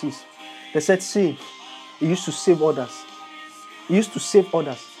Pharisees. They said, see, he used to save others. He used to save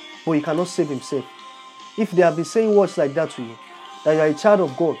others, but he cannot save himself. If they have been saying words like that to you, that you are a child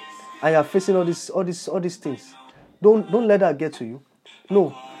of God and you are facing all these things, don't let that get to you.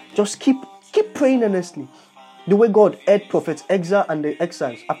 No, just keep praying earnestly. The way God heard Prophet Exile and the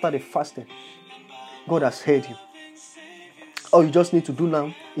exiles after they fasted, God has heard you. All you just need to do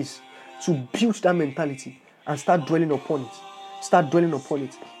now is to build that mentality and start dwelling upon it. Start dwelling upon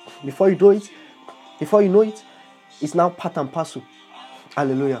it. Before you know it, it's now part and parcel.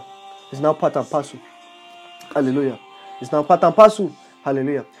 Hallelujah. It's now part and parcel. Hallelujah. It's now part and parcel.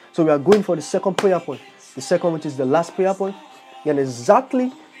 Hallelujah. So we are going for the second prayer point. The second, which is the last prayer point. In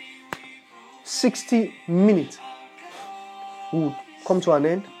exactly 60 minutes, we'll come to an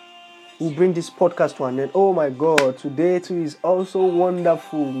end. We'll bring this podcast to an end. Oh my God, today too is also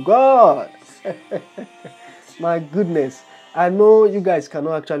wonderful. God, my goodness. I know you guys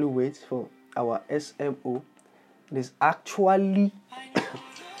cannot actually wait for our SMO. There's actually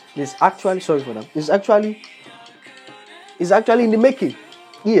sorry for that. It's actually in the making.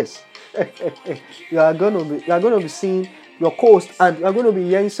 Yes. You are gonna be seeing your coast, and you are going to be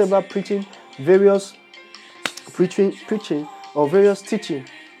hearing several various teaching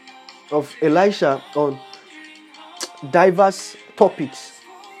of Elisha on diverse topics.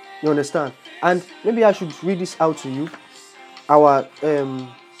 You understand? And maybe I should read this out to you. Our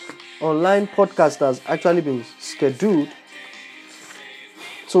online podcast has actually been scheduled.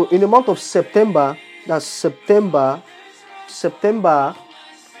 So in the month of September, that September,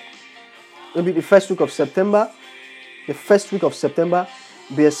 maybe the first week of September,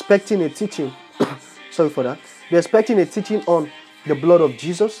 be expecting a teaching. Sorry for that. Be expecting a teaching on the blood of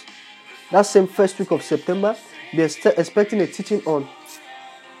Jesus. That same first week of September, be expecting a teaching on,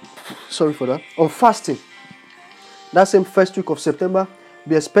 on fasting. That same first week of September,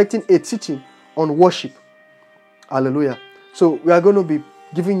 be expecting a teaching on worship. Hallelujah. So we are going to be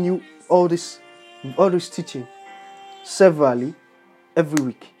giving you all this teaching severally every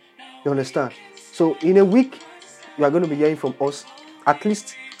week. You understand? So in a week, you are going to be hearing from us at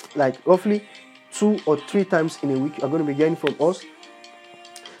least like roughly 2 or 3 times in a week. You are going to be hearing from us.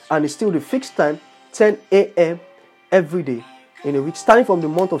 And it's still the fixed time, 10 a.m. every day in a week. Starting from the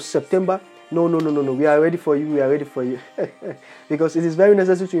month of September. No. We are ready for you. Because it is very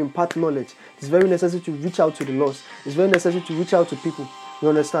necessary to impart knowledge. It is very necessary to reach out to the lost. It's very necessary to reach out to people. You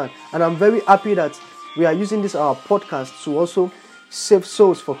understand? And I'm very happy that we are using this our podcast to also save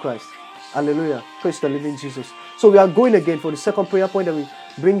souls for Christ. Hallelujah. Praise the living Jesus. So we are going again for the second prayer point that we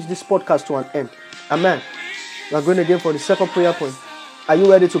brings this podcast to an end. Amen. We are going again for the second prayer point. Are you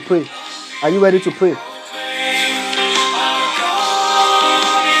ready to pray? Are you ready to pray?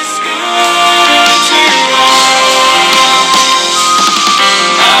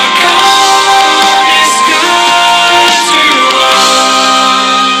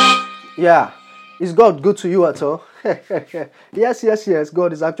 Yeah. Is God good to you at all? Yes.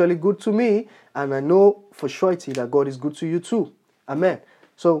 God is actually good to me. And I know for surety that God is good to you too. Amen.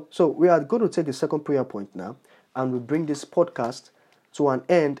 So we are going to take the second prayer point now. And we bring this podcast to an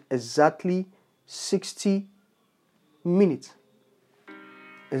end exactly 60 minutes.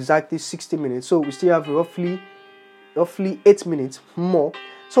 Exactly 60 minutes. So we still have roughly 8 minutes more.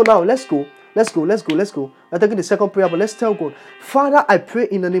 So now let's go. We're taking the second prayer, but let's tell God, Father, I pray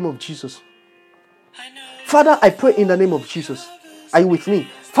in the name of Jesus. Father, I pray in the name of Jesus. Are you with me?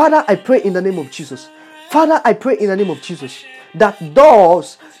 Father, I pray in the name of Jesus. Father, I pray in the name of Jesus that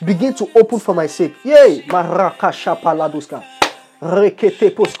doors begin to open for my sake. Yay!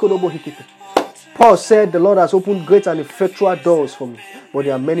 Paul said the Lord has opened great and effectual doors for me, but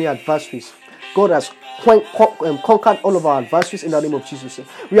there are many adversaries. God has conquered all of our adversaries in the name of Jesus.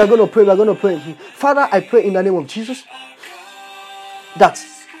 We are going to pray. Father, I pray in the name of Jesus that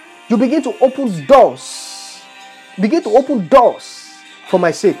you begin to open doors. Begin to open doors for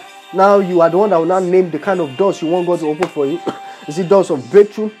my sake. Now you are the one that will now name the kind of doors you want God to open for you. Is it doors of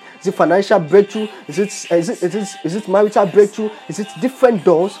breakthrough? Is it financial breakthrough? Is it marital breakthrough? Is it different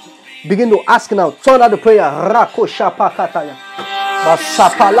doors? Begin to ask now. Turn out the prayer. Rako shapa kataya.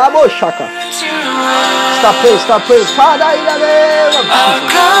 Basapalabo shaka. Start praying. Father, in the name of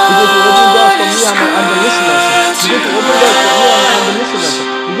Jesus.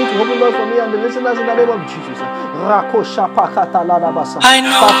 Begin to open doors for me and the listeners in the name of Jesus. Rako shapa katalada basa.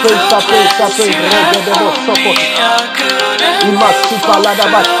 Start praying. Regedebo soko. Imasupa lada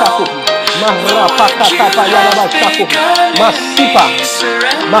bashako. Mahra pakata yada bashako. Masipa.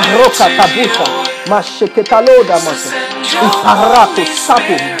 Mahroka tabusa. Masheketaloda masa. Iparato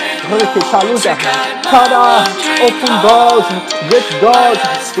sapo. Reketaluda. Father, open doors, great doors,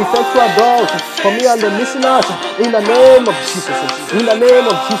 effectual doors for me and the listeners in the name of Jesus. In the name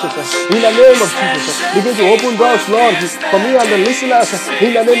of Jesus. Begin to open doors, Lord, for me and the listeners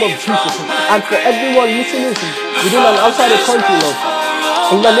in the name of Jesus. And for everyone listening within and outside the country, Lord.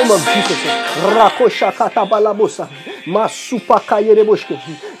 In the name of Jesus. Rakosha katabalabosa. Masupa kayereboshke.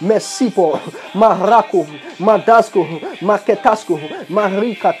 Mesipo. Marako. Madasko. Maketasko.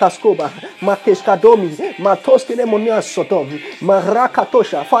 Marika taskoba. Makeshkadomi. Matoske demonia sotom.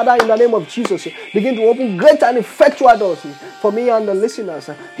 Marakatosha. Father, in the name of Jesus, begin to open great and effectual doors for me and the listeners.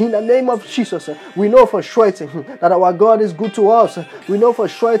 In the name of Jesus, we know for surety that our God is good to us. We know for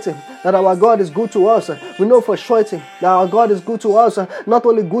surety that our God is good to us. We know for surety that our God is good to us. Not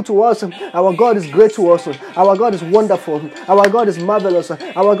only good to us, our God is great to us. Our God is wonderful. Our God is marvelous.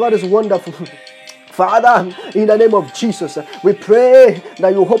 Our God is wonderful. Father, in the name of Jesus, we pray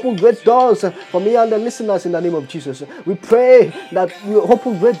that you open great doors for me and the listeners in the name of Jesus. We pray that you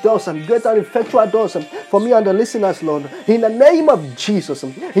open great doors and great and effectual doors for me and the listeners, Lord. In the name of Jesus.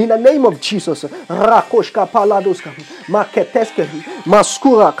 In the name of Jesus. Rakoshka paladoska, maketeske,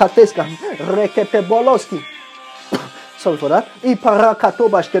 maskura kateska, reketeboloski. Sorry for that. We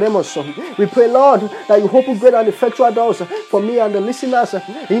pray, Lord, that you open great and effectual doors for me and the listeners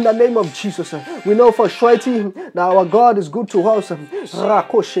in the name of Jesus. We know for surety that our God is good to us.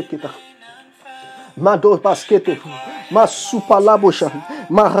 Mado basketo, masupa labosha,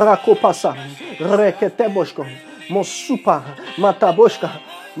 marako pasa, reketeboshko, mosupa, mataboshka,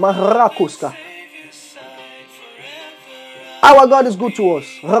 marakoska. Our God is good to us.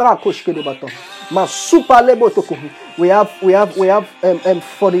 We have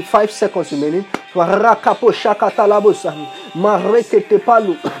 45 seconds remaining. Sorry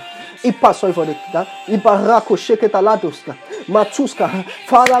for that.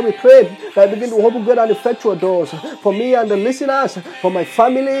 Father, we pray that I begin to open good and effectual doors for me and the listeners, for my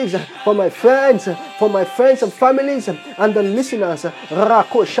families, for my friends and families, and the listeners.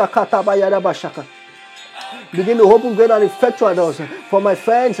 Begin to open great and effectual doors for my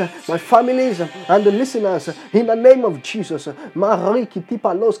friends, my families, and the listeners. In the name of Jesus. Mariki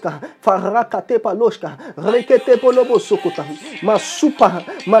paloska, farakate paloska, rekete polobo sokuta, masupa,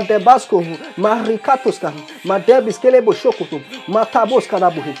 madebasco, marikatoska, madebiskele boshokutu, mataboska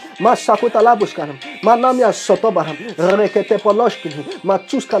labuhi, masakuta labuska, manamia sotoba, rekete poloshki,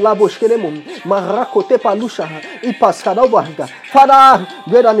 matuska laboshkelemu, marakote palusha, ipaskadobahga. Father,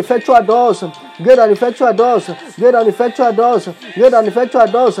 great and effectual doors. Good and effectual doors. Good and effectual doors. Good and effectual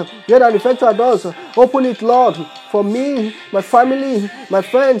doors. Good and effectual doors. Open it, Lord, for me, my family, my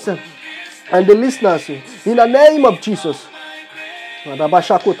friends, and the listeners. In the name of Jesus.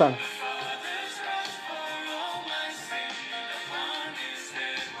 Radabashakuta.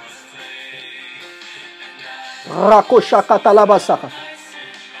 Rakoshakata labasaka.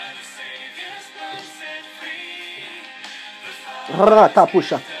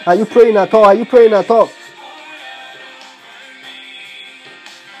 Ratapusha. Are you praying at all? Are you praying at all?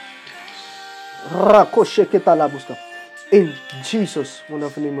 In Jesus'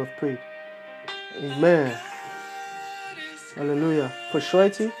 wonderful name of prayer. Amen. Hallelujah. For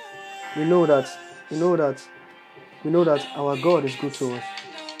surety, we know that our God is good to us.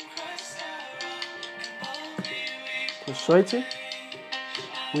 For surety,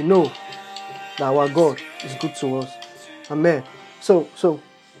 we know that our God is good to us. Amen. So,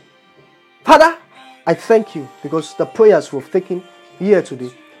 Father, I thank you because the prayers we've taken here today,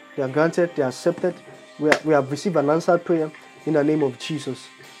 they are granted, they are accepted. We have received an answered prayer in the name of Jesus.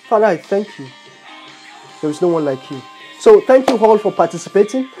 Father, I thank you. There is no one like you. So thank you all for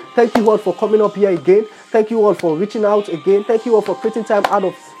participating. Thank you all for coming up here again. Thank you all for reaching out again. Thank you all for creating time out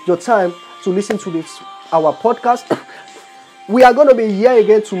of your time to listen to our podcast. We are going to be here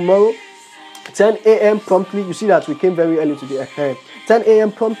again tomorrow. 10 a.m. promptly. You see that we came very early today. 10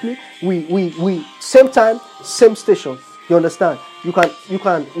 a.m. promptly. We same time, same station. You understand? You can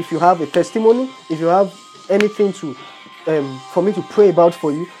if you have a testimony, if you have anything to for me to pray about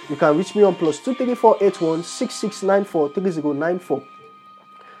for you, you can reach me on +23481 6694 3094.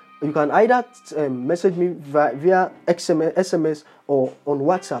 You can either message me via SMS or on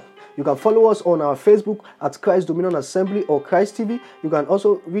WhatsApp. You can follow us on our Facebook at Christ Dominion Assembly or Christ TV. You can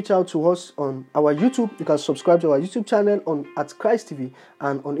also reach out to us on our YouTube. You can subscribe to our YouTube channel at Christ TV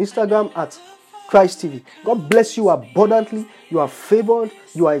and on Instagram at Christ TV. God bless you abundantly. You are favored.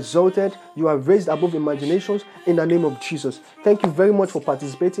 You are exalted. You are raised above imaginations in the name of Jesus. Thank you very much for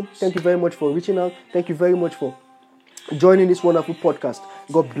participating. Thank you very much for reaching out. Thank you very much for joining this wonderful podcast.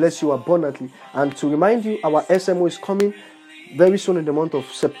 God bless you abundantly. And to remind you, our SMO is coming very soon in the month of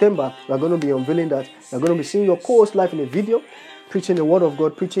September. We are going to be unveiling that. We are going to be seeing your co-host live in a video, preaching the word of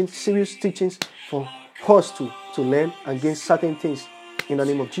God, preaching serious teachings for us to learn and gain certain things in the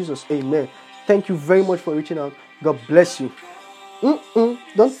name of Jesus. Amen. Thank you very much for reaching out. God bless you.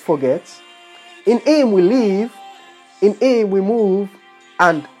 Don't forget, in Him we live, in Him we move,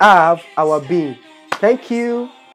 and have our being. Thank you.